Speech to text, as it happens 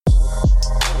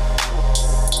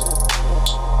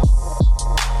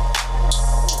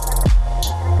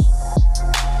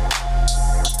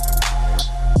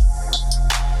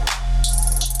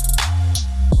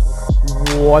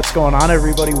What's going on,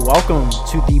 everybody? Welcome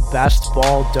to the Best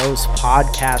Ball Dose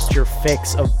podcast, your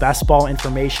fix of best ball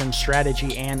information,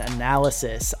 strategy, and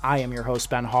analysis. I am your host,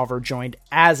 Ben Hauver, joined,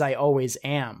 as I always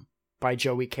am, by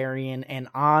Joey Carrion. And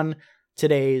on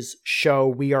today's show,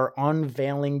 we are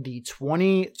unveiling the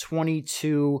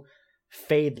 2022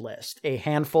 fade list, a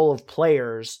handful of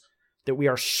players that we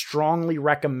are strongly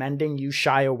recommending you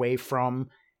shy away from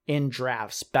in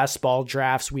drafts. Best ball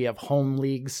drafts, we have home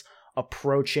leagues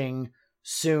approaching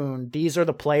soon. These are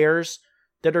the players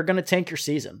that are going to tank your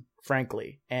season,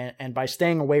 frankly. And by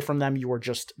staying away from them, you are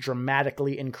just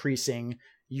dramatically increasing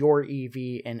your EV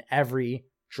in every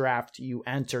draft you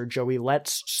enter. Joey,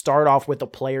 let's start off with a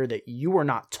player that you are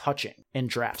not touching in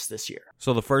drafts this year.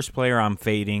 So the first player I'm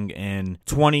fading in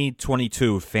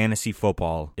 2022 fantasy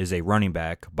football is a running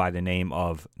back by the name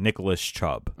of Nicholas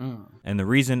Chubb. And the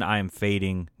reason I am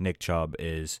fading Nick Chubb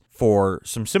is for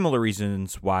some similar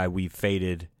reasons why we've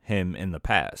faded him in the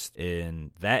past,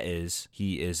 and that is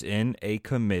he is in a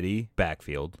committee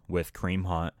backfield with Kareem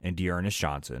Hunt and D'Ernest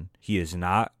Johnson. He is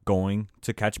not going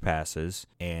to catch passes,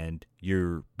 and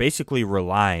you're basically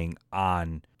relying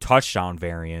on touchdown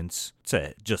variance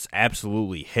to just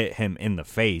absolutely hit him in the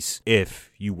face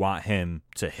if you want him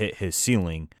to hit his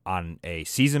ceiling on a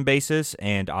season basis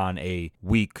and on a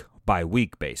week by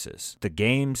week basis. The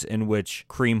games in which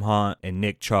Kareem Hunt and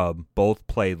Nick Chubb both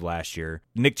played last year,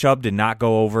 Nick Chubb did not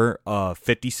go over a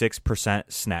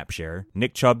 56% snap share.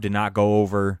 Nick Chubb did not go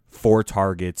over 4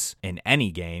 targets in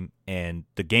any game. And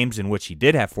the games in which he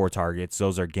did have 4 targets,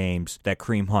 those are games that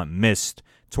Kareem Hunt missed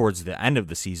towards the end of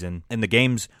the season. And the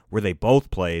games where they both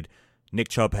played, Nick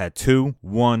Chubb had 2,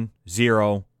 1,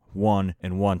 0, 1,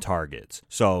 and 1 targets.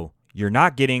 So you're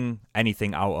not getting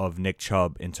anything out of Nick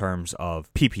Chubb in terms of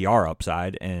PPR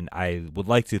upside, and I would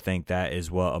like to think that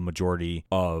is what a majority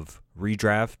of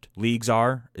redraft leagues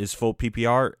is full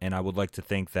PPR, and I would like to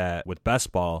think that with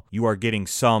best ball, you are getting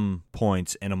some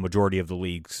points in a majority of the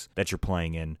leagues that you're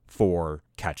playing in for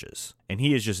catches. And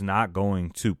he is just not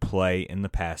going to play in the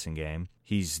passing game.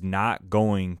 He's not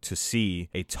going to see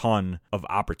a ton of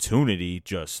opportunity,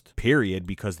 just period,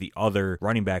 because the other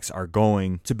running backs are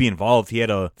going to be involved. He had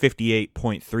a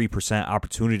 58.3%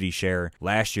 opportunity share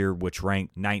last year, which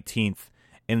ranked 19th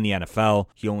in the NFL.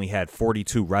 He only had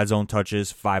 42 red zone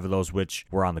touches, 5 of those which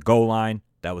were on the goal line.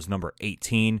 That was number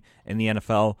 18 in the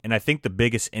NFL. And I think the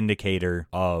biggest indicator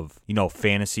of,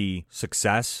 fantasy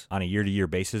success on a year-to-year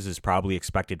basis is probably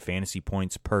expected fantasy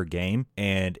points per game.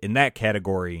 And in that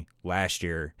category last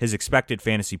year, his expected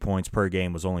fantasy points per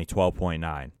game was only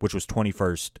 12.9, which was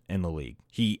 21st in the league.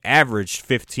 He averaged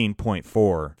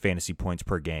 15.4 fantasy points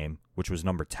per game, which was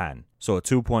number 10. So a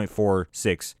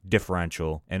 2.46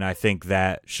 differential. And I think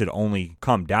that should only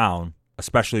come down,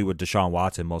 especially with Deshaun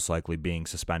Watson most likely being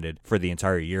suspended for the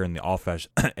entire year, and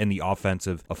the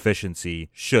offensive efficiency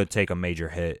should take a major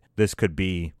hit. This could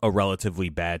be a relatively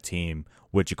bad team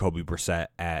with Jacoby Brissett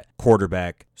at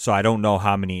quarterback. So I don't know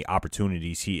how many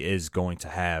opportunities he is going to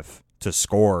have to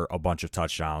score a bunch of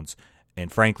touchdowns.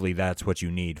 And frankly, that's what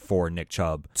you need for Nick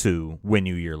Chubb to win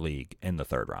you your league in the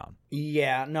 3rd round.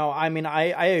 Yeah, no, I mean,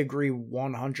 I agree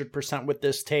 100% with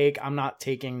this take. I'm not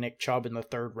taking Nick Chubb in the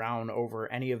 3rd round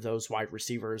over any of those wide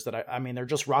receivers that I mean, they're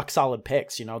just rock solid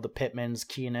picks, the Pittmans,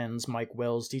 Keenans, Mike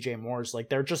Wills, DJ Moores, like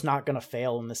they're just not going to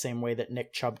fail in the same way that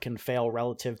Nick Chubb can fail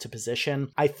relative to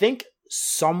position. I think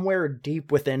somewhere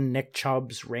deep within Nick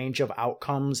Chubb's range of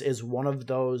outcomes is one of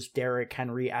those Derrick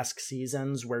Henry-esque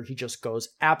seasons where he just goes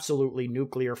absolutely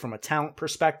nuclear from a talent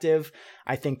perspective.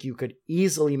 I think you could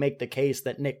easily make the case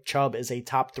that Nick Chubb is a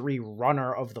top 3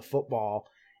 runner of the football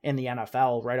in the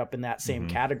NFL, right up in that same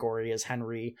category as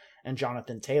Henry and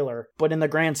Jonathan Taylor. But in the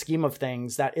grand scheme of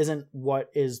things, that isn't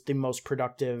what is the most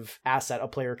productive asset a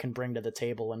player can bring to the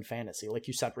table in fantasy. Like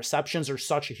you said, receptions are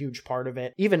such a huge part of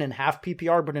it, even in half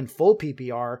PPR, but in full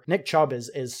PPR, Nick Chubb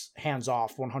is hands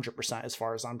off 100% as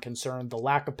far as I'm concerned. The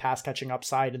lack of pass catching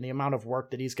upside and the amount of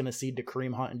work that he's going to cede to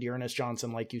Kareem Hunt and D'Ernest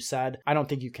Johnson, like you said, I don't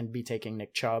think you can be taking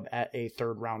Nick Chubb at a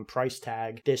 3rd round price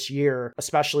tag this year,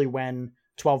 especially when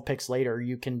 12 picks later,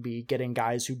 you can be getting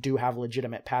guys who do have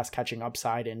legitimate pass catching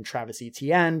upside in Travis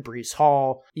Etienne, Breece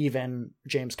Hall, even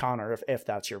James Conner, if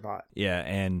that's your vibe. Yeah,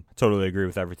 and totally agree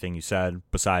with everything you said.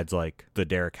 Besides, like, the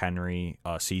Derrick Henry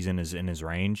season is in his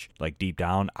range, like deep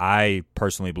down, I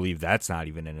personally believe that's not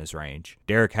even in his range.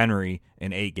 Derrick Henry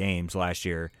in 8 games last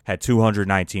year had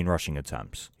 219 rushing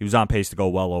attempts. He was on pace to go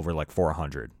well over like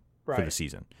 400 for the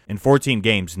season. In 14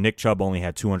 games, Nick Chubb only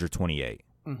had 228.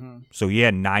 So he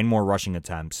had 9 more rushing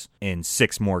attempts in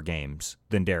 6 more games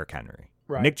than Derrick Henry.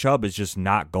 Right. Nick Chubb is just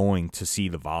not going to see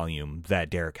the volume that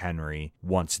Derrick Henry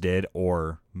once did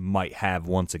or might have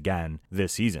once again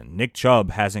this season. Nick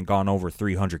Chubb hasn't gone over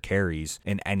 300 carries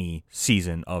in any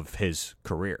season of his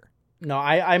career. No,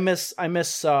 I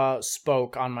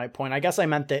misspoke on my point. I guess I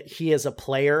meant that he as a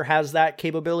player has that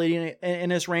capability in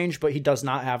his range, but he does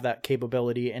not have that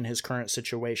capability in his current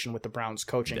situation with the Browns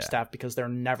coaching staff, because they're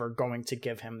never going to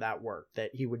give him that work that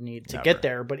he would need to get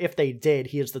there. But if they did,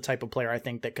 he is the type of player I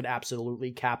think that could absolutely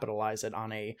capitalize it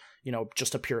on a,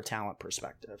 just a pure talent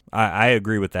perspective. I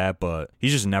agree with that, but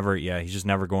he's just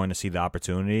never going to see the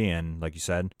opportunity. And like you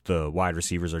said, the wide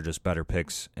receivers are just better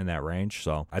picks in that range.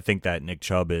 So I think that Nick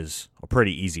Chubb is a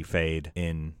pretty easy fade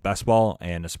in best ball,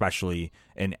 and especially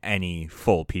in any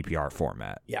full PPR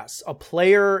format. Yes, a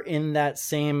player in that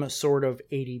same sort of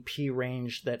ADP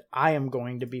range that I am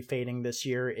going to be fading this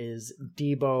year is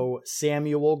Deebo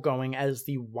Samuel, going as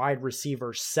the wide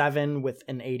receiver 7 with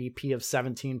an ADP of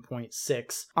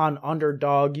 17.6 on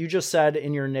Underdog. You just said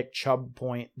in your Nick Chubb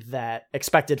point that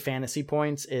expected fantasy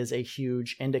points is a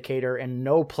huge indicator, and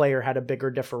no player had a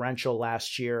bigger differential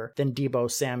last year than Deebo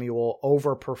Samuel,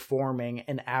 overperforming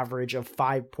an average of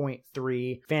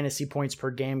 5.3 fantasy points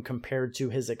per game compared to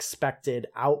his expected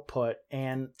output.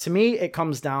 And to me, it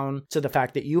comes down to the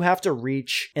fact that you have to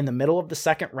reach in the middle of the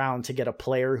second round to get a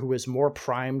player who is more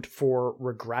primed for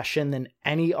regression than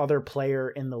any other player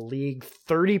in the league.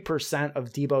 30%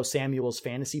 of Deebo Samuel's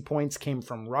fantasy points came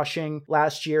from rushing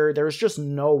last year. There's just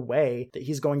no way that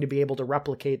he's going to be able to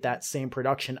replicate that same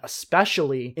production,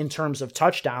 especially in terms of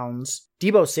touchdowns.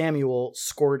 Deebo Samuel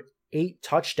scored 8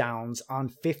 touchdowns on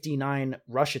 59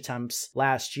 rush attempts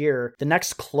last year. The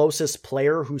next closest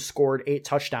player who scored 8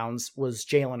 touchdowns was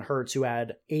Jalen Hurts, who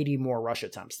had 80 more rush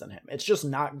attempts than him. It's just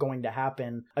not going to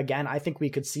happen. Again, I think we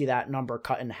could see that number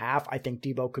cut in half. I think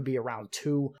Deebo could be around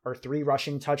 2 or 3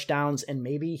 rushing touchdowns, and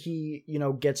maybe he,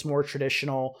 gets more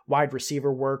traditional wide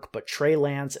receiver work. But Trey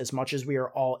Lance, as much as we are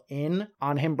all in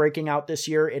on him breaking out this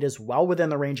year, it is well within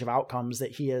the range of outcomes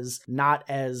that he is not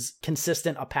as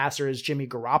consistent a passer as Jimmy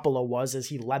Garoppolo was, as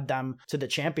he led them to the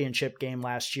championship game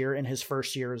last year in his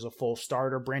first year as a full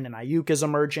starter. Brandon Ayuk is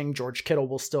emerging. George Kittle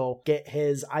will still get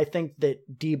his. I think that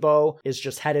Deebo is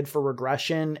just headed for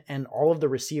regression, and all of the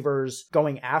receivers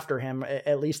going after him,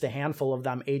 at least a handful of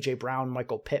them, AJ Brown,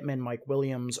 Michael Pittman, Mike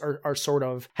Williams, are sort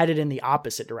of headed in the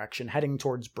opposite direction, heading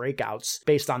towards breakouts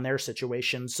based on their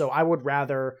situation. So I would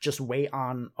rather just wait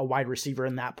on a wide receiver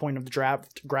in that point of the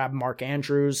draft, grab Mark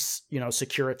Andrews,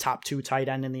 secure a top 2 tight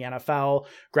end in the NFL,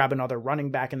 grab another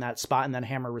running back in that spot, and then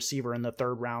hammer receiver in the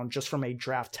third round. Just from a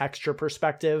draft texture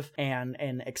perspective and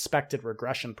an expected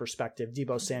regression perspective,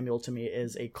 Deebo Samuel to me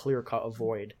is a clear-cut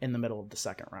avoid in the middle of the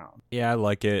second round. Yeah, I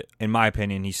like it. In my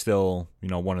opinion, he's still,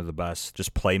 one of the best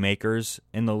just playmakers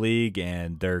in the league,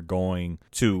 and they're going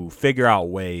to figure out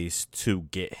ways to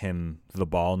get him the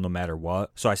ball no matter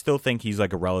what. So I still think he's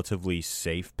like a relatively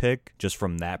safe pick just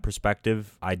from that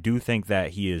perspective. I do think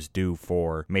that he is due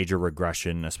for major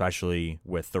regression, especially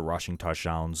with the rushing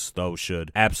touchdowns. Those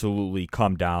should absolutely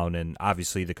come down, and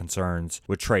obviously the concerns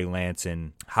with Trey Lance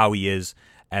and how he is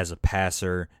as a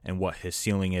passer and what his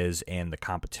ceiling is and the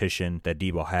competition that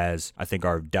Deebo has, I think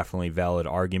are definitely valid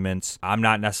arguments. I'm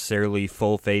not necessarily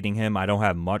full fading him. I don't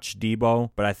have much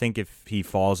Deebo, but I think if he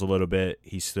falls a little bit,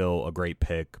 he's still a great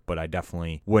pick, but I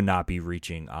definitely would not be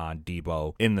reaching on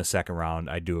Deebo in the second round.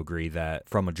 I do agree that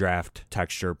from a draft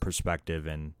texture perspective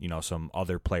and, some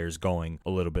other players going a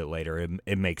little bit later,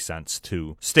 it makes sense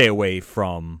to stay away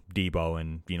from Deebo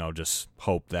and, just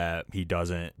hope that he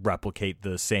doesn't replicate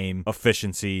the same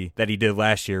efficiency that he did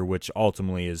last year, which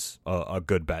ultimately is a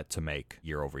good bet to make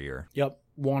year over year. Yep.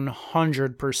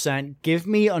 100%. Give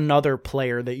me another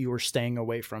player that you were staying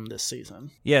away from this season.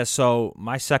 Yeah, so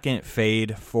my second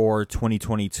fade for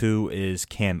 2022 is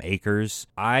Cam Akers.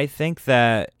 I think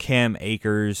that Cam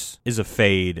Akers is a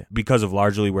fade because of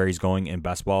largely where he's going in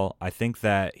best ball. I think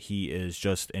that he is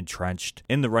just entrenched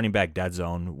in the running back dead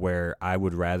zone, where I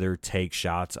would rather take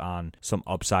shots on some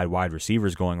upside wide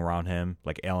receivers going around him,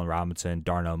 like Allen Robinson,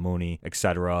 Darnell Mooney,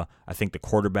 etc. I think the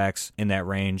quarterbacks in that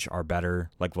range are better,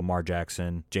 like Lamar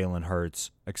Jackson, Jalen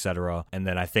Hurts, etc. And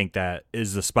then I think that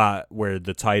is the spot where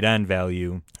the tight end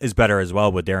value is better as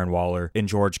well with Darren Waller and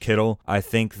George Kittle. I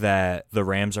think that the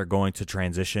Rams are going to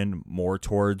transition more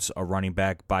towards a running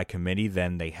back by committee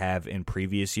than they have in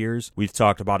previous years. We've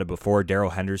talked about it before. Darrell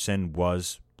Henderson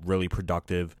was really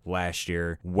productive last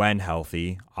year when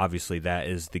healthy. Obviously, that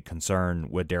is the concern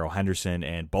with Darrell Henderson,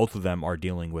 and both of them are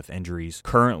dealing with injuries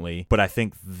currently. But I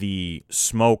think the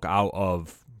smoke out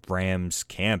of Rams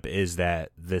camp is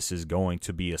that this is going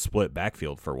to be a split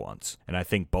backfield for once. And I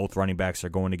think both running backs are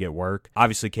going to get work.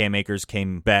 Obviously, Cam Akers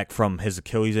came back from his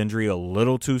Achilles injury a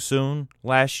little too soon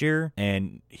last year,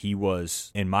 and he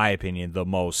was, in my opinion, the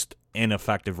most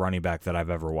ineffective running back that I've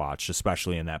ever watched,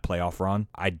 especially in that playoff run.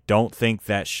 I don't think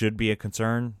that should be a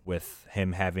concern with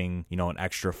him having, an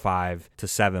extra 5 to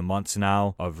 7 months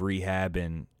now of rehab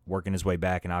and working his way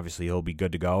back, and obviously he'll be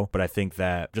good to go. But I think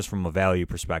that just from a value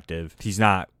perspective, he's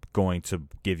not going to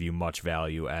give you much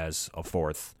value as a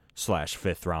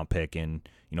 4th/5th round pick in,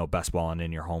 best ball and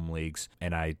in your home leagues.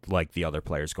 And I like the other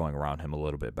players going around him a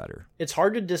little bit better. It's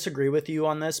hard to disagree with you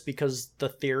on this because the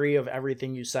theory of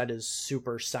everything you said is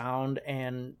super sound.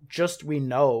 And just we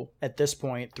know at this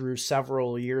point through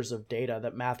several years of data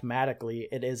that mathematically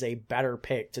it is a better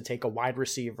pick to take a wide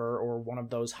receiver or one of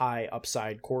those high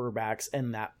upside quarterbacks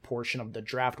in that portion of the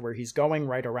draft where he's going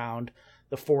right around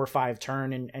the 4 or 5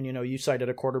 turn. And you cited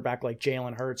a quarterback like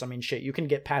Jalen Hurts. I mean, shit, you can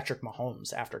get Patrick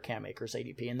Mahomes after Cam Akers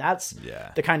ADP. And that's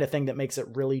the kind of thing that makes it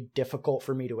really difficult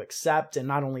for me to accept. And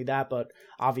not only that, but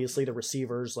obviously the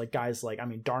receivers, like guys like,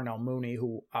 Darnell Mooney,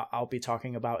 who I'll be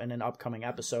talking about in an upcoming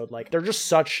episode, like they're just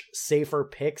such safer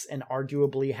picks and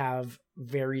arguably have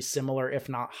very similar, if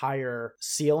not higher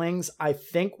ceilings. I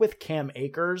think with Cam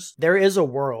Akers, there is a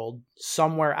world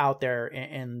somewhere out there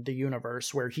in the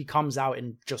universe where he comes out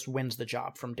and just wins the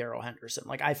job from Darrell Henderson.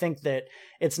 Like, I think that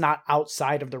it's not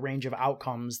outside of the range of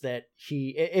outcomes that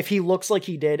if he looks like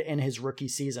he did in his rookie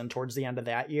season towards the end of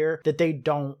that year, that they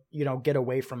don't, get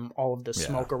away from all of the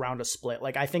smoke around a split.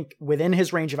 Like, I think within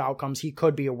his range of outcomes, he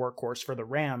could be a workhorse for the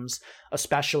Rams,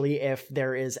 especially if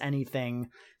there is anything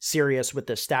serious with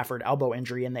the Stafford elbow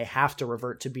injury and they have to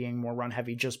revert to being more run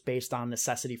heavy just based on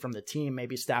necessity from the team.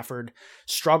 Maybe Stafford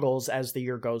struggles as the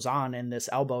year goes on and this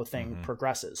elbow thing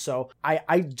progresses. So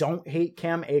I don't hate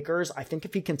Cam Akers. I think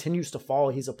if he continues to fall,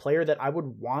 he's a player that I would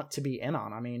want to be in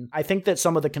on. I mean, I think that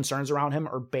some of the concerns around him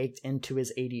are baked into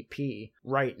his ADP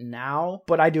right now,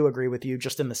 but I do agree with you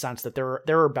just in the sense that there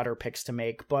are better picks to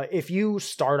make. But if you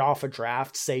start off a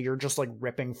draft, say you're just like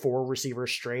ripping 4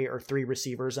 receivers straight or 3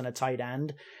 receivers and a tight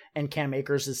end, and Cam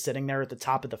Akers is sitting there at the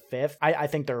top of the 5th, I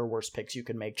think there are worse picks you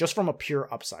can make just from a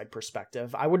pure upside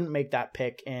perspective. I wouldn't make that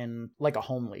pick in like a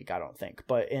home league, I don't think.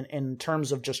 But in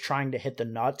terms of just trying to hit the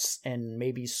nuts and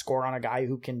maybe score on a guy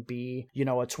who can be,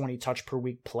 a 20 touch per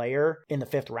week player in the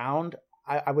 5th round,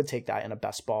 I would take that in a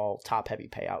best ball, top heavy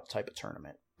payout type of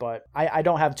tournament. But I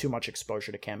don't have too much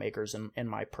exposure to Cam Akers in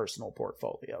my personal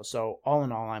portfolio. So all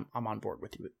in all, I'm on board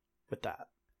with you with that.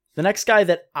 The next guy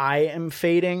that I am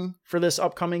fading for this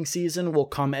upcoming season will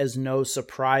come as no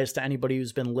surprise to anybody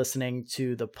who's been listening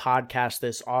to the podcast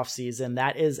this offseason.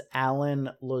 That is Allen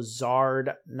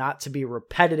Lazard. Not to be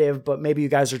repetitive, but maybe you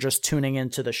guys are just tuning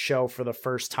into the show for the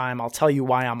first time. I'll tell you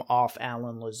why I'm off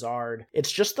Allen Lazard.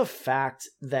 It's just the fact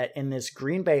that in this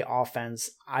Green Bay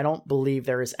offense, I don't believe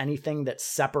there is anything that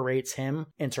separates him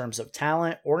in terms of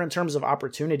talent or in terms of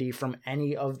opportunity from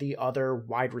any of the other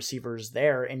wide receivers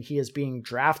there. And he is being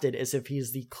drafted as if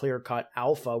he's the clear-cut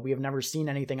alpha. We have never seen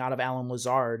anything out of Allen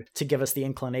Lazard to give us the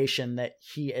inclination that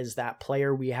he is that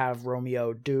player. We have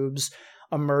Romeo Doubs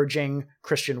emerging.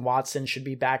 Christian Watson should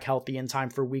be back healthy in time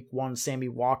for week 1. Sammy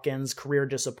Watkins, career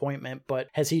disappointment, but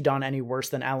has he done any worse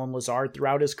than Allen Lazard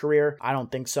throughout his career? I don't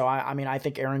think so. I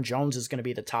think Aaron Jones is going to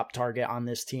be the top target on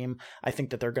this team. I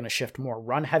think that they're going to shift more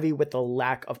run heavy with the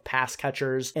lack of pass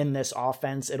catchers in this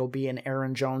offense. It'll be an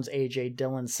Aaron Jones, AJ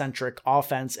Dillon centric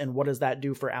offense. And what does that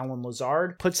do for Allen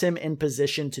Lazard? Puts him in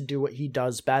position to do what he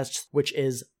does best, which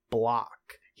is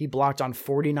block. He blocked on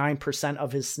 49%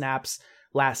 of his snaps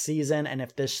last season, and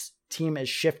if this team is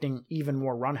shifting even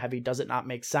more run heavy, does it not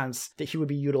make sense that he would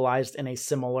be utilized in a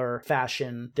similar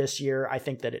fashion this year? I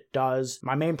think that it does.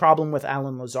 My main problem with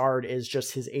Allen Lazard is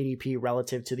just his ADP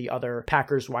relative to the other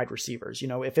Packers wide receivers.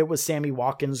 If it was Sammy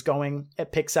Watkins going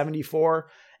at pick 74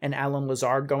 and Allen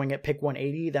Lazard going at pick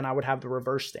 180, then I would have the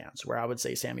reverse stance where I would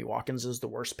say Sammy Watkins is the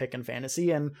worst pick in fantasy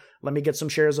and let me get some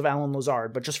shares of Allen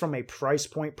Lazard. But just from a price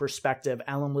point perspective,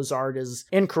 Allen Lazard is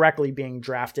incorrectly being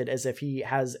drafted as if he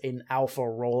has an alpha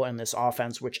role in this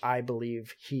offense, which I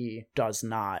believe he does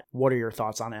not. What are your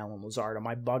thoughts on Allen Lazard? Am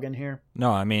I bugging here?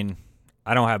 No,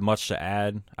 I don't have much to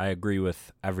add. I agree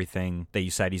with everything that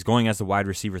you said. He's going as the wide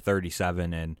receiver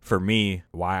 37, and for me,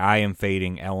 why I am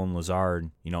fading Allen Lazard,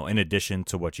 in addition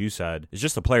to what you said, is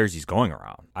just the players he's going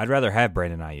around. I'd rather have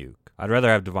Brandon Ayuk. I'd rather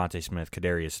have Devontae Smith,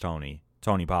 Kadarius Toney,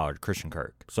 Tony Pollard, Christian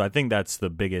Kirk. So I think that's the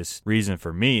biggest reason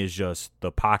for me is just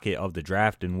the pocket of the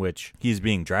draft in which he's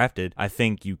being drafted. I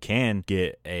think you can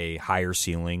get a higher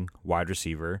ceiling wide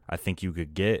receiver. I think you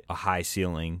could get a high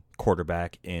ceiling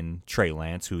quarterback in Trey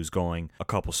Lance, who's going a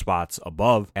couple spots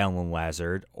above Alan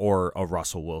Lazard, or a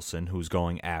Russell Wilson who's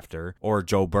going after, or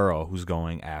Joe Burrow who's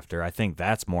going after. I think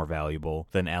that's more valuable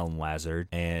than Alan Lazard.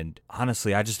 And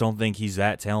honestly, I just don't think he's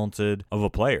that talented of a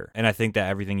player. And I think that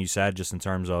everything you said, just in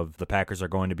terms of the Packers are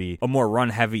going to be a more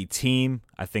run-heavy team,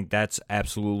 I think that's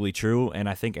absolutely true. And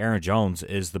I think Aaron Jones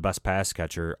is the best pass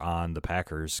catcher on the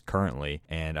Packers currently,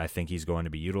 and I think he's going to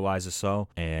be utilized as so.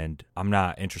 And I'm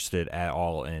not interested at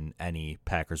all in any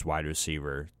Packers wide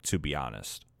receiver, to be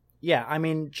honest. Yeah, I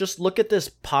mean, just look at this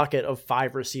pocket of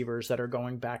 5 receivers that are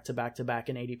going back to back to back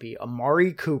in ADP.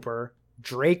 Amari Cooper,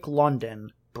 Drake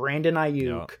London, Brandon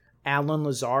Ayuk, Alan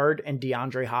Lazard, and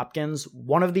DeAndre Hopkins.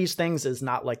 One of these things is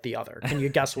not like the other. Can you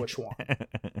guess which one?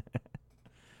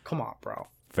 Come on, bro.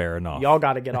 Fair enough. Y'all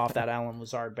got to get off that Alan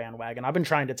Lazard bandwagon. I've been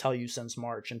trying to tell you since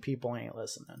March, and people ain't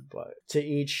listening. But to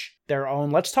each their own.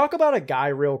 Let's talk about a guy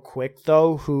real quick,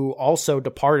 though, who also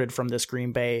departed from this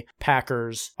Green Bay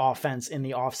Packers offense in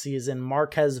the offseason,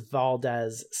 Marquez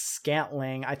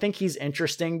Valdes-Scantling. I think he's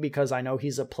interesting because I know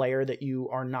he's a player that you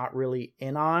are not really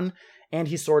in on, and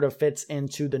he sort of fits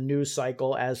into the news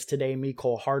cycle as today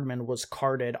Mecole Hardman was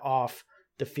carted off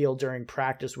the field during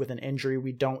practice with an injury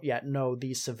we don't yet know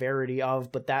the severity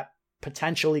of, but that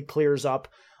potentially clears up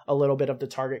a little bit of the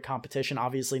target competition.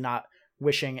 Obviously not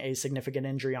wishing a significant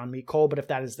injury on Mecole, but if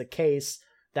that is the case,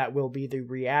 that will be the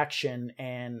reaction.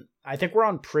 And I think we're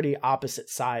on pretty opposite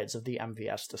sides of the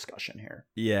MVS discussion here.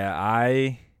 Yeah,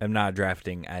 I am not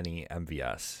drafting any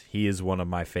MVS. He is one of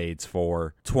my fades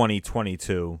for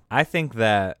 2022. I think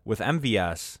that with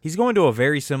MVS, he's going to a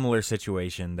very similar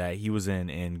situation that he was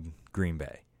in Green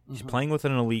Bay. He's playing with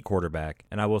an elite quarterback,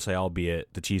 and I will say,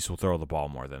 albeit the Chiefs will throw the ball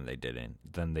more than they did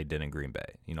in Green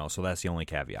Bay. So that's the only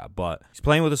caveat. But he's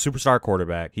playing with a superstar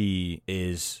quarterback. He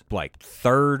is like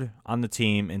 3rd on the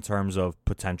team in terms of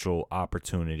potential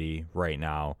opportunity right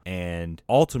now, and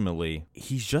ultimately,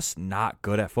 he's just not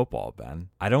good at football, Ben.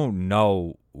 I don't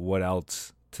know what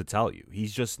else to tell you.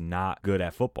 He's just not good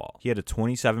at football. He had a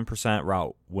 27%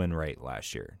 route win rate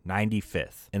last year,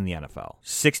 95th in the NFL,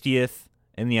 60th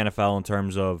in the NFL in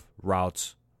terms of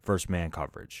routes versus man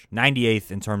coverage,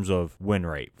 98th in terms of win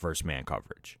rate versus man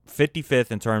coverage,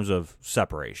 55th in terms of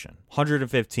separation,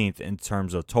 115th in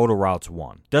terms of total routes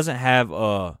won. Doesn't have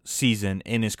a season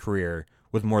in his career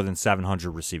with more than 700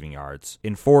 receiving yards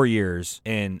in 4 years,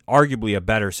 in arguably a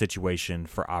better situation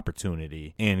for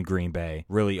opportunity in Green Bay,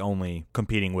 really only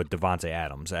competing with Devontae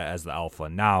Adams as the alpha.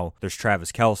 Now there's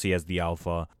Travis Kelce as the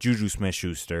alpha, Juju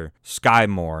Smith-Schuster, Sky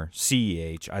Moore,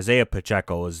 CEH, Isaiah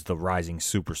Pacheco is the rising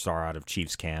superstar out of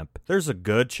Chiefs camp. There's a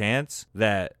good chance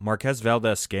that Marquez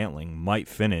Valdes-Scantling might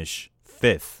finish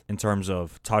 5th in terms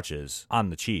of touches on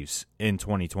the Chiefs in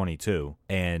 2022,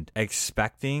 and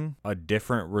expecting a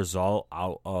different result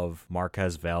out of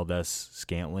Marquez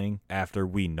Valdes-Scantling after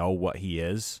we know what he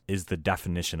is the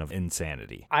definition of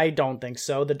insanity. I don't think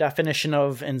so. The definition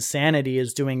of insanity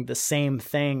is doing the same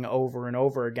thing over and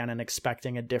over again and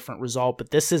expecting a different result, but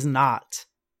this is not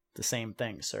the same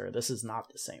thing, sir. This is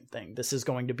not the same thing. This is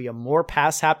going to be a more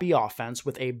pass-happy offense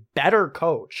with a better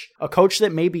coach, a coach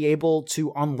that may be able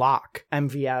to unlock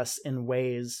MVS in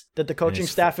ways that the coaching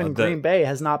staff in Green Bay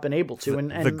has not been able to.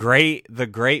 And the great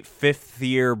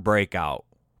 5th-year breakout,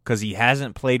 because he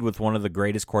hasn't played with one of the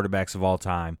greatest quarterbacks of all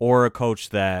time, or a coach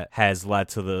that has led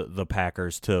to the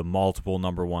Packers to multiple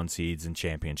number 1 seeds in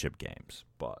championship games.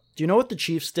 But do you know what the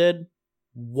Chiefs did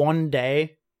one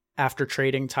day after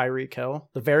trading Tyreek Hill?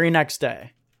 The very next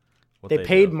day, they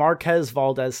paid Marquez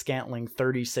Valdes-Scantling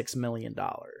 $36 million.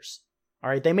 All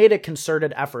right, they made a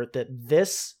concerted effort that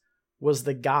this was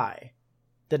the guy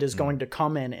that is going to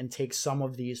come in and take some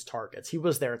of these targets. He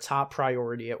was their top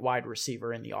priority at wide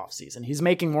receiver in the offseason. He's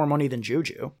making more money than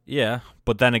Juju. Yeah,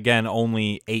 but then again,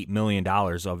 only $8 million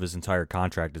of his entire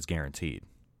contract is guaranteed.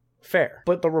 Fair.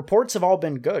 But the reports have all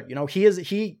been good.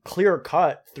 He clear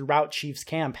cut throughout Chiefs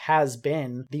camp has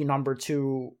been the number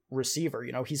 2 receiver.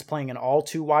 He's playing in all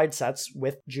 2 wide sets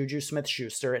with Juju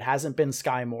Smith-Schuster. It hasn't been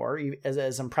Sky Moore.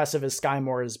 As impressive as Sky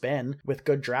Moore has been with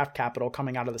good draft capital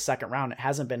coming out of the 2nd round, it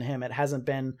hasn't been him. It hasn't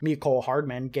been Mecole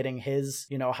Hardman getting his,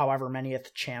 however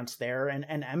manyth chance there. And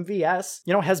MVS,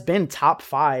 has been top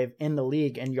 5 in the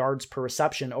league in yards per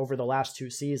reception over the last 2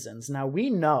 seasons. Now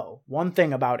we know one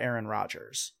thing about Aaron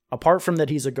Rodgers. Apart from that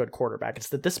he's a good quarterback, it's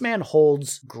that this man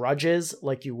holds grudges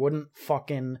like you wouldn't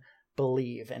fucking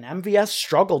believe. And MVS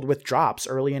struggled with drops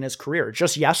early in his career.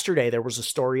 Just yesterday, there was a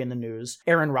story in the news,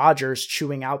 Aaron Rodgers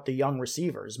chewing out the young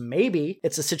receivers. Maybe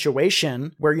it's a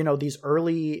situation where, these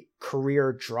early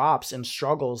career drops and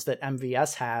struggles that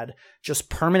MVS had just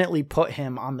permanently put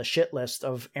him on the shit list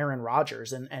of Aaron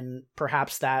Rodgers, and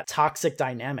perhaps that toxic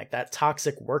dynamic, that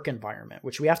toxic work environment,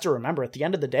 which we have to remember at the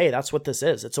end of the day, that's what this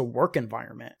is. It's a work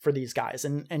environment for these guys.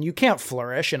 And you can't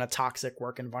flourish in a toxic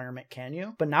work environment, can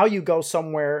you? But now you go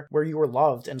somewhere where you were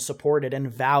loved and supported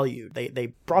and valued.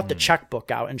 They brought the checkbook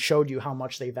out and showed you how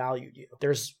much they valued you.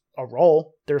 There's a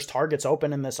role, there's targets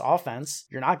open in this offense.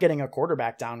 You're not getting a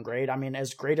quarterback downgrade. I mean,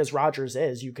 as great as Rodgers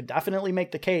is, you could definitely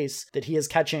make the case that he is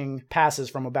catching passes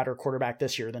from a better quarterback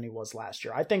this year than he was last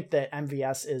year. I think that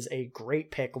MVS is a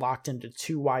great pick locked into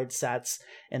 2 wide sets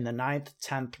in the 9th,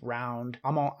 10th round.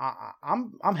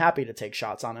 I'm happy to take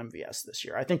shots on MVS this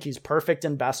year. I think he's perfect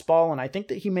in best ball, and I think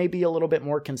that he may be a little bit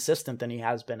more consistent than he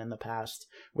has been in the past,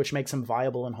 which makes him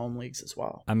viable in home leagues as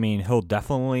well. I mean, he'll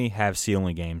definitely have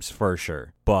ceiling games for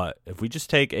sure. But if we just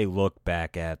take a look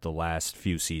back at the last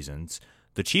few seasons,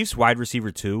 the Chiefs wide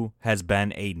receiver 2 has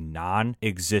been a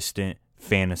non-existent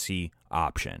fantasy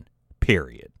option,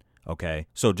 period. Okay,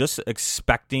 so just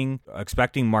expecting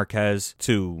Marquez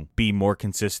to be more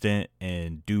consistent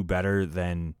and do better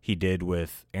than he did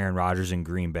with Aaron Rodgers in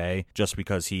Green Bay, just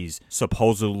because he's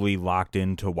supposedly locked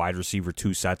into wide receiver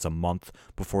 2 sets a month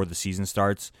before the season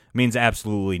starts, means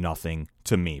absolutely nothing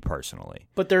to me personally.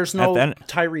 But there's no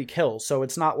Tyreek Hill, so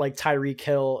it's not like Tyreek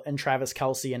Hill and Travis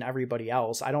Kelce and everybody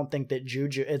else. I don't think that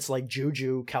it's like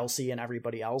Juju, Kelce, and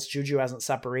everybody else. Juju hasn't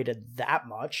separated that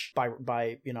much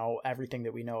by everything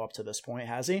that we know up to this point,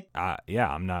 has he? Yeah,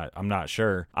 I'm not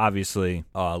sure. Obviously,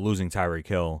 losing Tyreek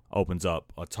Hill opens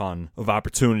up a ton of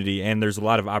opportunity, and there's a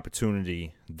lot of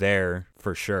opportunity there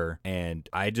for sure. And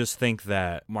I just think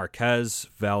that Marquez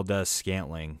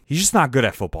Valdes-Scantling, he's just not good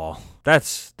at football.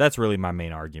 That's really my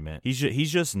main argument.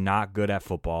 He's just not good at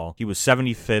football. He was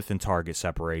 75th in target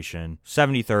separation,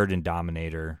 73rd in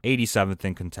dominator, 87th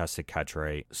in contested catch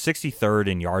rate, 63rd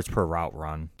in yards per route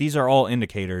run. These are all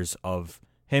indicators of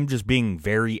him just being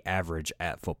very average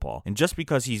at football. And just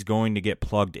because he's going to get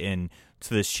plugged in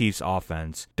to this Chiefs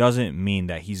offense doesn't mean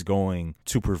that he's going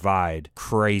to provide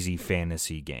crazy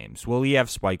fantasy games. Will he have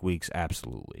spike weeks?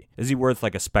 Absolutely. Is he worth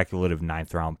like a speculative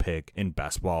 9th round pick in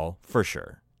best ball? For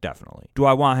sure. Definitely. Do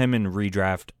I want him in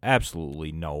redraft?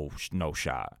 Absolutely no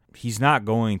shot. He's not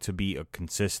going to be a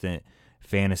consistent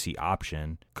fantasy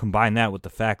option. Combine that with the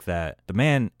fact that the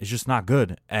man is just not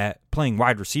good at playing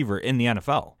wide receiver in the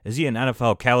NFL. Is he an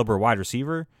NFL caliber wide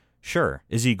receiver? Sure.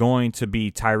 Is he going to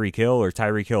be Tyreek Hill or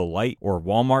Tyreek Hill Light or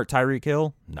Walmart Tyreek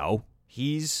Hill? No.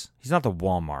 He's not the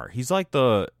Walmart. He's like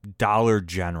the Dollar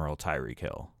General Tyreek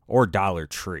Hill or Dollar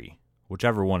Tree.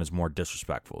 Whichever one is more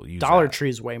disrespectful. Dollar Tree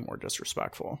is way more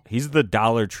disrespectful. He's the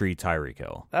Dollar Tree Tyreek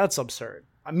Hill. That's absurd.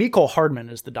 Mecole Hardman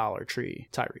is the Dollar Tree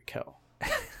Tyreek Hill.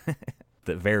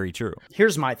 Very true.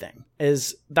 Here's my thing,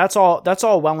 is that's all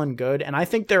well and good, and I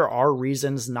think there are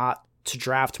reasons not to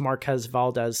draft Marquez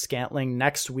Valdes-Scantling.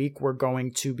 Next week, we're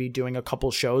going to be doing a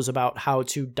couple shows about how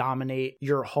to dominate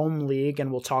your home league,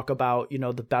 and we'll talk about,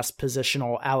 the best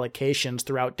positional allocations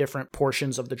throughout different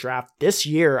portions of the draft. This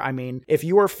year, I mean, if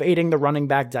you are fading the running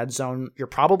back dead zone, you're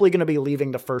probably going to be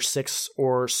leaving the first 6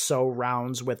 or so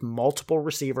rounds with multiple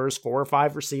receivers, 4 or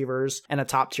 5 receivers, and a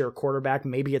top-tier quarterback,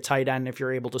 maybe a tight end if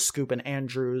you're able to scoop an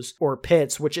Andrews or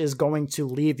Pitts, which is going to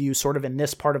leave you sort of in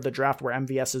this part of the draft where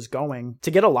MVS is going to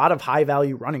get a lot of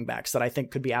high-value running backs that I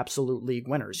think could be absolute league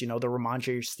winners. The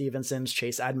Ramondre Stevensons,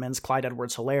 Chase Edmonds, Clyde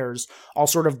Edwards-Hilairs, all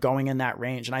sort of going in that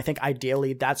range. And I think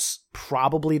ideally that's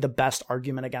probably the best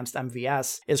argument against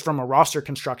MVS is from a roster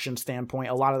construction standpoint.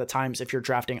 A lot of the times, if you're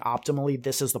drafting optimally,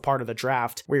 this is the part of the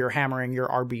draft where you're hammering your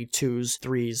RB2s,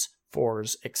 3s,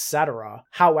 4s, etc.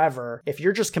 However, if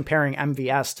you're just comparing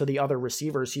MVS to the other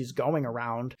receivers he's going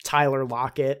around, Tyler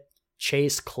Lockett,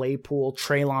 Chase Claypool,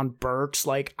 Treylon Burks,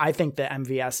 I think that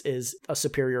MVS is a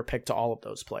superior pick to all of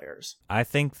those players. I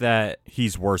think that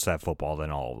he's worse at football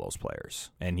than all of those players,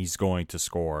 and he's going to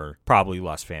score probably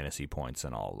less fantasy points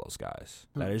than all of those guys.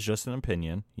 That is just an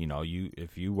opinion.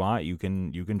 If you want, you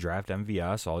can draft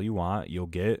MVS all you want. You'll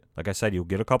get, like I said, you'll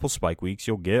get a couple spike weeks.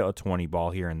 You'll get a 20 ball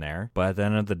here and there, but at the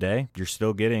end of the day, you're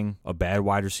still getting a bad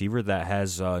wide receiver that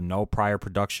has no prior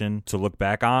production to look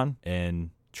back on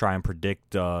and try and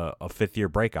predict a 5th-year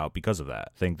breakout because of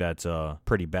that. I think that's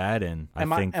pretty bad, and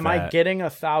am I getting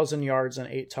 1,000 yards and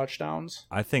 8 touchdowns?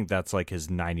 I think that's like his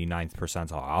 99th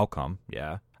percentile outcome.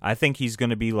 Yeah, I think he's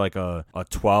going to be like a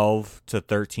 12 to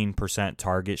 13%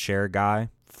 target share guy.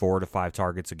 4 to 5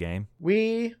 targets a game.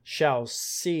 We shall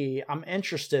see. I'm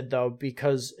interested, though,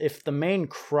 because if the main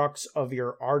crux of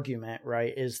your argument,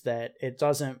 right, is that it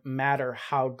doesn't matter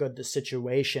how good the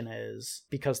situation is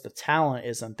because the talent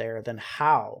isn't there, then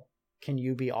how can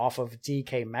you be off of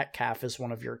DK Metcalf as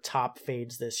one of your top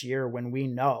fades this year when we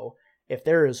know if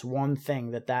there is one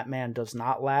thing that man does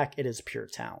not lack, it is pure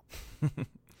talent.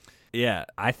 Yeah,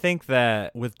 I think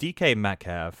that with DK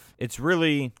Metcalf, it's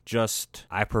really just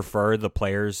I prefer the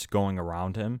players going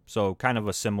around him. So kind of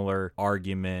a similar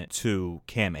argument to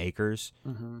Cam Akers.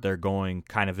 Mm-hmm. They're going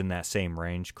kind of in that same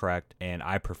range, correct? And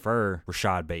I prefer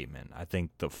Rashad Bateman. I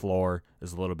think the floor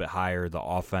is a little bit higher. The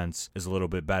offense is a little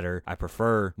bit better. I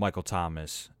prefer Michael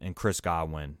Thomas and Chris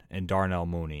Godwin and Darnell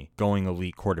Mooney going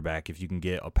elite quarterback if you can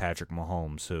get a Patrick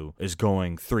Mahomes who is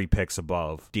going 3 picks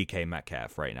above DK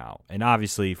Metcalf right now. And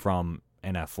obviously from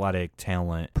an athletic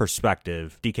talent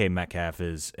perspective, DK Metcalf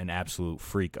is an absolute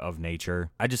freak of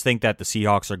nature. I just think that the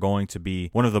Seahawks are going to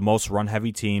be one of the most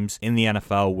run-heavy teams in the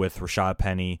NFL with Rashad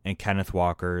Penny and Kenneth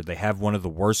Walker. They have one of the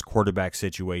worst quarterback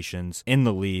situations in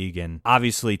the league, and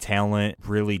obviously talent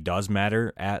really does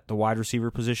matter at the wide receiver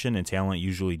position, and talent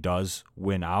usually does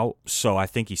win out. So I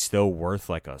think he's still worth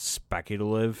like a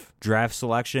speculative draft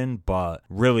selection, but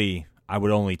really I would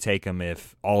only take him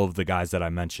if all of the guys that I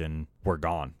mentioned were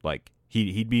gone. Like,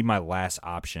 he'd be my last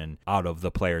option out of the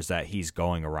players that he's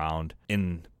going around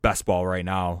in best ball right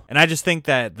now. And I just think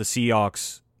that the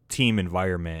Seahawks team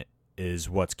environment is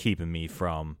what's keeping me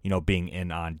from, being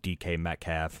in on DK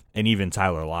Metcalf and even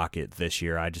Tyler Lockett this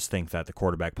year. I just think that the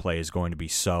quarterback play is going to be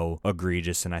so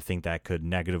egregious, and I think that could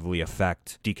negatively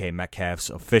affect DK Metcalf's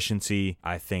efficiency.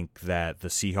 I think that the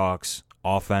Seahawks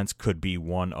offense could be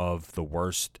one of the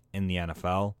worst in the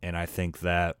NFL, and I think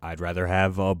that I'd rather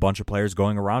have a bunch of players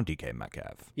going around DK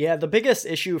Metcalf. Yeah, the biggest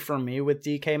issue for me with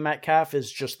DK Metcalf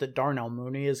is just that Darnell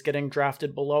Mooney is getting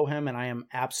drafted below him, and I am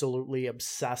absolutely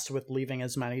obsessed with leaving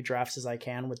as many drafts as I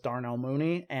can with Darnell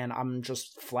Mooney, and I'm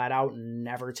just flat out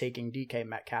never taking DK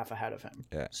Metcalf ahead of him.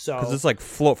 Yeah, so because it's like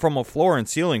from a floor and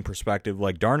ceiling perspective,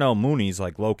 like Darnell Mooney's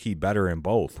like low-key better in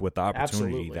both with the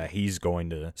opportunity that he's going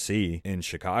to see in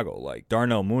Chicago. Like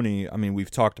Darnell Mooney, I mean,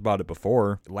 we've talked about it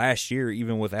before. Last year,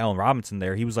 even with Allen Robinson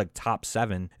there, he was like top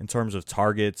 7 in terms of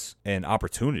targets and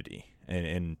opportunity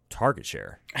and target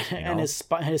share. And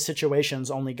his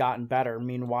situation's only gotten better.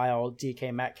 Meanwhile,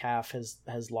 DK Metcalf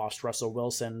has lost Russell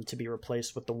Wilson to be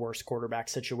replaced with the worst quarterback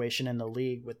situation in the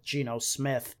league, with Geno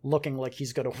Smith looking like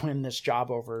he's going to win this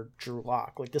job over Drew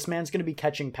Lock. Like, this man's going to be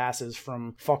catching passes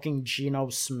from fucking Geno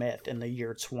Smith in the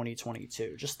year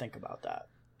 2022. Just think about that.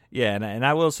 Yeah, and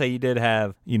I will say he did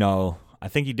have, I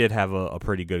think he did have a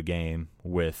pretty good game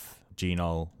with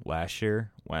Geno last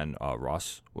year when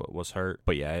Russ was hurt.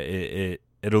 But yeah,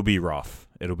 it'll be rough.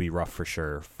 It'll be rough for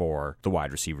sure for the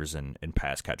wide receivers and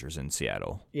pass catchers in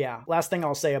Seattle. Yeah. Last thing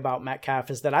I'll say about Metcalf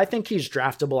is that I think he's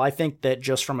draftable. I think that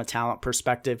just from a talent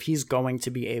perspective, he's going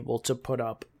to be able to put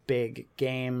up big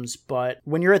games. But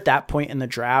when you're at that point in the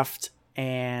draft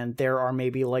and there are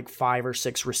maybe like 5 or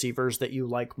 6 receivers that you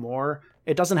like more,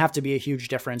 it doesn't have to be a huge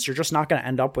difference. You're just not going to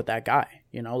end up with that guy.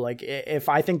 Like if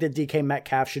I think that DK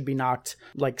Metcalf should be knocked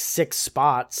like 6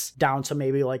 spots down to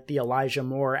maybe like the Elijah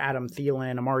Moore, Adam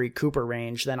Thielen, Amari Cooper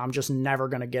range, then I'm just never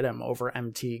going to get him over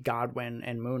MT, Godwin,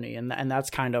 and Mooney. And that's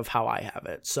kind of how I have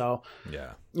it. So,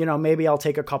 yeah, maybe I'll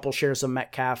take a couple shares of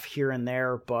Metcalf here and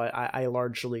there, but I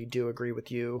largely do agree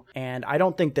with you. And I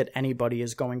don't think that anybody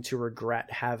is going to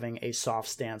regret having a soft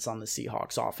stance on the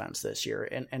Seahawks offense this year.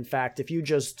 And in fact, if you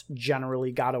just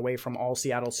generally got away from all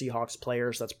Seattle Seahawks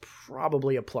players, that's probably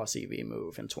a plus EV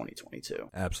move in 2022.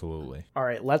 Absolutely. All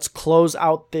right, let's close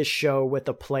out this show with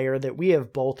a player that we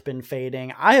have both been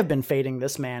fading. I have been fading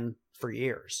this man for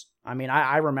years. I mean,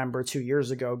 I remember 2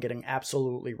 years ago getting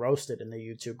absolutely roasted in the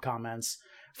YouTube comments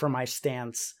for my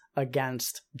stance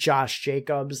against Josh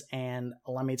Jacobs, and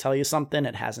let me tell you something,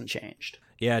 it hasn't changed.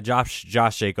 Yeah, Josh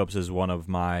Jacobs is one of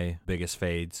my biggest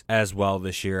fades as well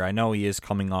this year. I know he is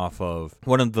coming off of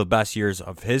one of the best years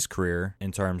of his career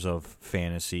in terms of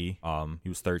fantasy. He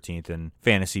was 13th in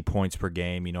fantasy points per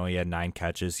game. He had 9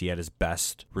 catches. He had his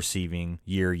best receiving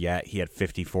year yet. He had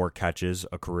 54 catches,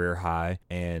 a career high.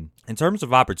 And in terms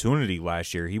of opportunity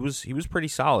last year, he was pretty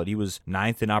solid. He was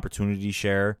 9th in opportunity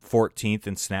share, 14th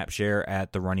in snap share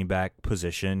at the running back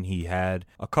position. He had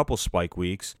a couple spike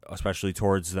weeks, especially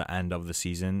towards the end of the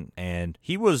season, and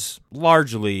he was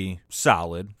largely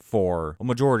solid for a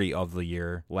majority of the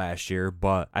year last year.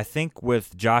 But I think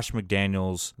with Josh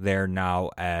McDaniels there now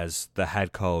as the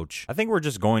head coach, I think we're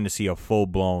just going to see a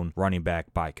full-blown running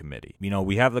back by committee.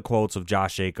 We have the quotes of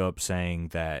Josh Jacobs saying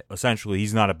that essentially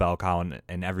he's not a bell cow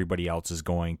and everybody else is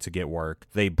going to get work.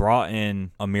 They brought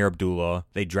in Amir Abdullah.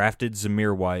 They drafted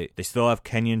Zamir White. They still have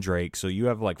Kenyon Drake. So you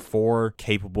have like 4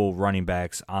 capable running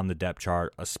backs on the depth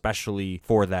chart, especially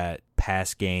for that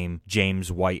pass game,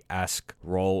 James White-esque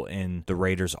role in the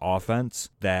Raiders offense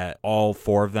that all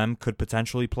four of them could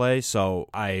potentially play. So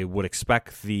I would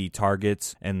expect the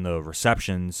targets and the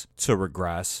receptions to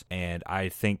regress, and I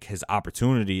think his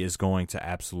opportunity is going to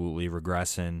absolutely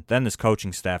regress. And then this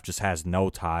coaching staff just has no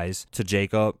ties to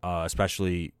Jacob,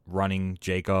 especially running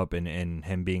Jacob and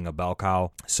him being a bell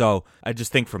cow. So I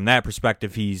just think from that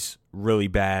perspective, he's really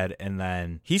bad. And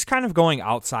then he's kind of going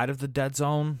outside of the dead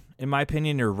zone, in my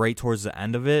opinion, or right towards the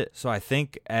end of it. So I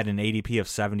think at an ADP of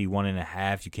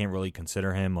 71.5, you can't really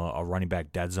consider him a running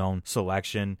back dead zone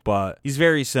selection. But he's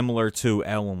very similar to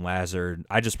Allen Lazard.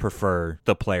 I just prefer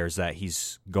the players that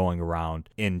he's going around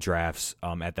in drafts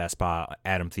at that spot.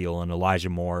 Adam Thielen, Elijah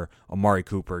Moore, Amari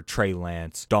Cooper, Trey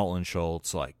Lance, Dalton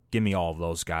Schultz. Like, give me all of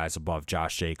those guys above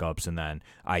Josh Jacobs, and then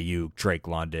Ayuk, Drake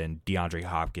London, DeAndre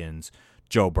Hopkins,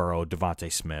 Joe Burrow,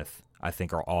 Devontae Smith, I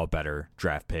think are all better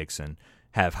draft picks and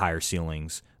have higher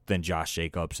ceilings than Josh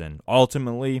Jacobs. And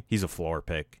ultimately, he's a floor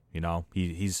pick. You know,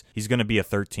 he's going to be a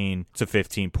 13 to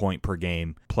 15 point per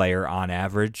game player on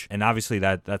average. And obviously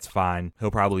that's fine.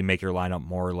 He'll probably make your lineup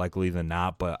more likely than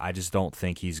not, but I just don't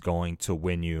think he's going to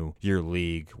win you your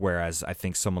league. Whereas I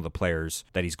think some of the players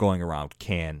that he's going around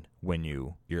can win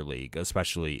you your league,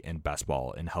 especially in best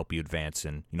ball, and help you advance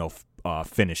and,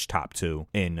 finish top 2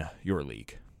 in your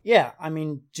league. Yeah, I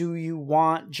mean, do you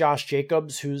want Josh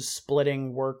Jacobs, who's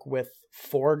splitting work with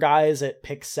 4 guys at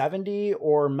pick 70,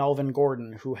 or Melvin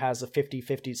Gordon, who has a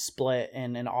 50-50 split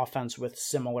in an offense with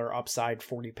similar upside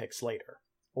 40 picks later,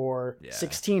 or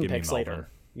 16 picks later?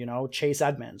 Chase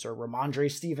Edmonds or Ramondre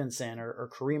Stevenson or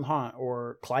Kareem Hunt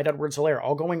or Clyde Edwards-Helaire,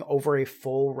 all going over a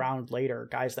full round later,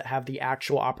 guys that have the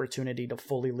actual opportunity to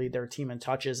fully lead their team in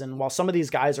touches. And while some of these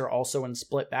guys are also in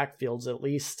split backfields, at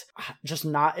least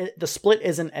the split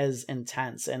isn't as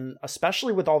intense. And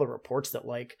especially with all the reports that,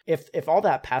 like, if all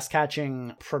that pass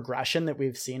catching progression that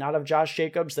we've seen out of Josh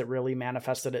Jacobs that really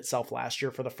manifested itself last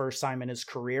year for the first time in his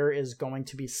career is going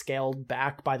to be scaled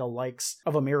back by the likes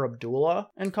of Amir Abdullah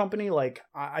and company, like,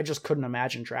 I just couldn't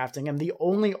imagine drafting him. The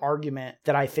only argument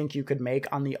that I think you could make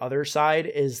on the other side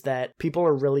is that people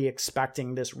are really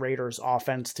expecting this Raiders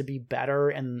offense to be better.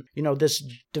 And, this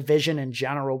division in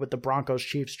general with the Broncos,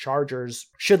 Chiefs, Chargers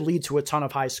should lead to a ton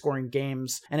of high scoring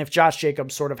games. And if Josh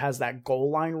Jacobs sort of has that goal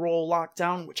line role locked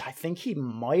down, which I think he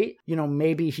might,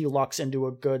 maybe he lucks into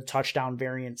a good touchdown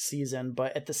variant season.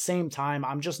 But at the same time,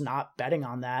 I'm just not betting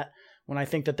on that, when I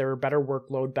think that there are better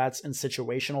workload bets and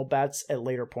situational bets at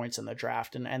later points in the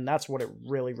draft. And that's what it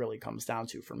really, really comes down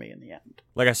to for me in the end.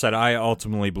 Like I said, I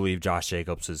ultimately believe Josh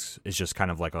Jacobs is just kind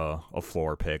of like a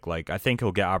floor pick. Like, I think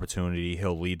he'll get opportunity.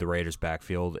 He'll lead the Raiders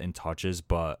backfield in touches,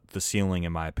 but the ceiling,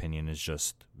 in my opinion, is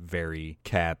just very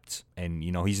capped. And,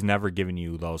 he's never given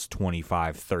you those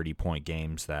 25, 30-point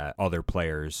games that other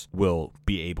players will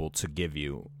be able to give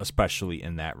you, especially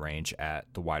in that range at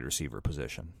the wide receiver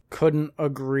position. Couldn't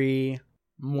agree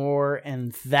more,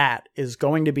 and that is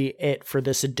going to be it for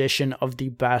this edition of the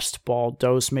Best Ball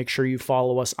Dose. Make sure you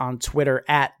follow us on Twitter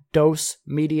at Dose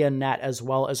Media Net, as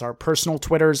well as our personal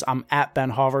Twitters. I'm at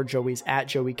Ben Hauver, Joey's at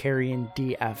Joey Carrion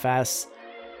DFS.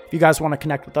 If you guys want to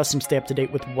connect with us and stay up to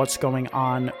date with what's going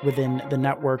on within the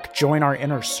network, join our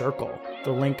inner circle.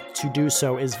 The link to do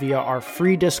so is via our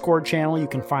free Discord channel. You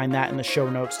can find that in the show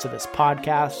notes to this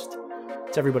podcast.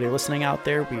 To everybody listening out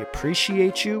there, we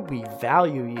appreciate you. We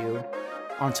value you.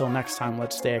 Until next time,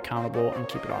 let's stay accountable and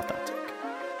keep it authentic.